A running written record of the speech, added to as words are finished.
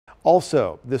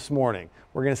Also, this morning,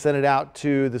 we're going to send it out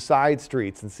to the side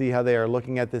streets and see how they are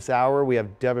looking at this hour. We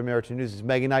have WMAR 2 News'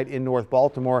 Megan Knight in North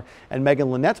Baltimore. And Megan,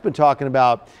 Lynette's been talking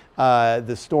about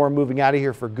the storm moving out of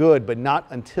here for good, but not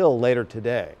until later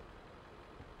today.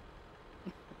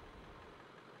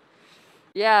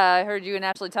 Yeah, I heard you and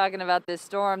Ashley talking about this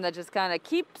storm that just kind of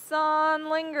keeps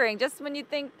on lingering. Just when you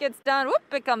think it's done, whoop,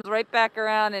 it comes right back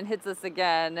around and hits us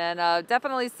again. And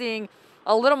definitely seeing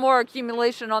a little more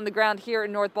accumulation on the ground here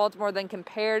in North Baltimore than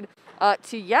compared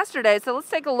to yesterday. So let's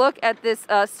take a look at this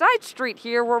side street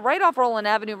here. We're right off Roland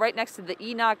Avenue, right next to the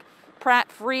Enoch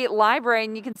Pratt Free Library.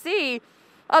 And you can see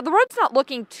the road's not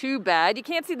looking too bad. You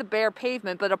can't see the bare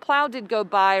pavement, but a plow did go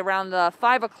by around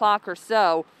 5 o'clock or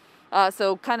so.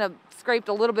 So kind of scraped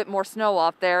a little bit more snow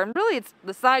off there. And really, it's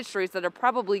the side streets that are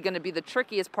probably going to be the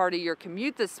trickiest part of your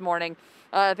commute this morning.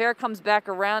 If Eric comes back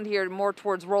around here more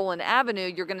towards Roland Avenue,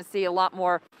 you're going to see a lot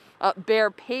more bare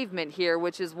pavement here,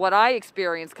 which is what I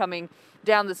experienced coming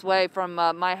down this way from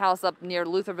my house up near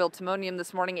Lutherville Timonium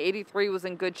this morning. 83 was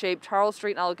in good shape. Charles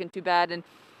Street not looking too bad. And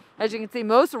as you can see,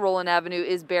 most of Roland Avenue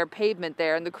is bare pavement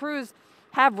there. And the crews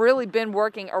have really been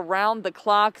working around the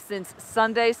clock since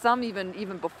Sunday, some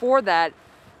even before that,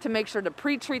 to make sure to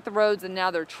pre-treat the roads, and now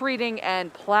they're treating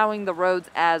and plowing the roads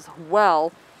as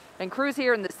well. And crews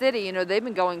here in the city, you know, they've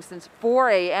been going since 4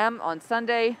 a.m. on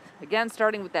Sunday, again,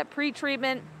 starting with that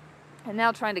pre-treatment, and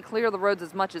now trying to clear the roads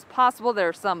as much as possible. There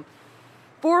are some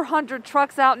 400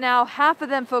 trucks out now, half of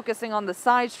them focusing on the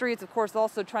side streets, of course,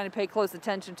 also trying to pay close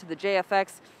attention to the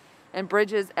JFX and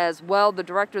bridges as well. The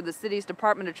director of the city's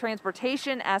Department of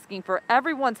Transportation asking for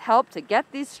everyone's help to get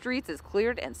these streets as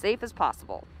cleared and safe as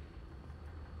possible.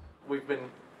 We've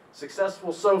been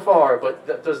successful so far, but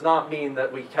that does not mean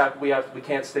that we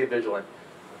can't stay vigilant.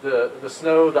 The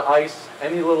snow, the ice,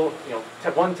 any little,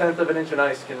 1/10 of an inch of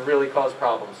ice can really cause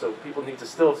problems. So people need to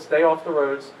still stay off the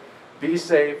roads, be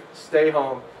safe, stay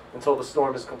home until the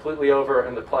storm is completely over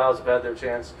and the plows have had their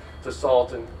chance to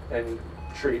salt and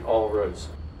treat all roads.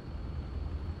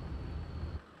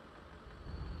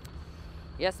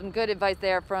 Yes, some good advice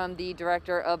there from the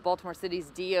director of Baltimore City's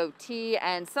DOT.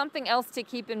 And something else to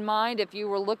keep in mind, if you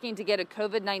were looking to get a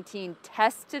COVID-19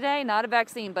 test today, not a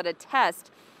vaccine, but a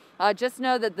test, just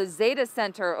know that the Zeta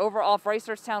Center over off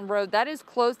Reisterstown Road, that is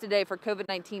closed today for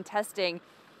COVID-19 testing.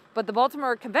 But the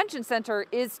Baltimore Convention Center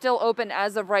is still open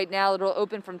as of right now. It'll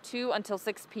open from 2 until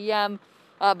 6 p.m.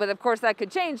 But of course, that could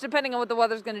change depending on what the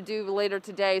weather's going to do later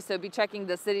today. So be checking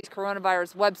the city's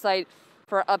coronavirus website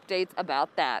for updates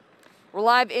about that. We're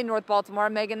live in North Baltimore.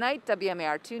 Megan Knight,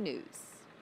 WMAR 2 News.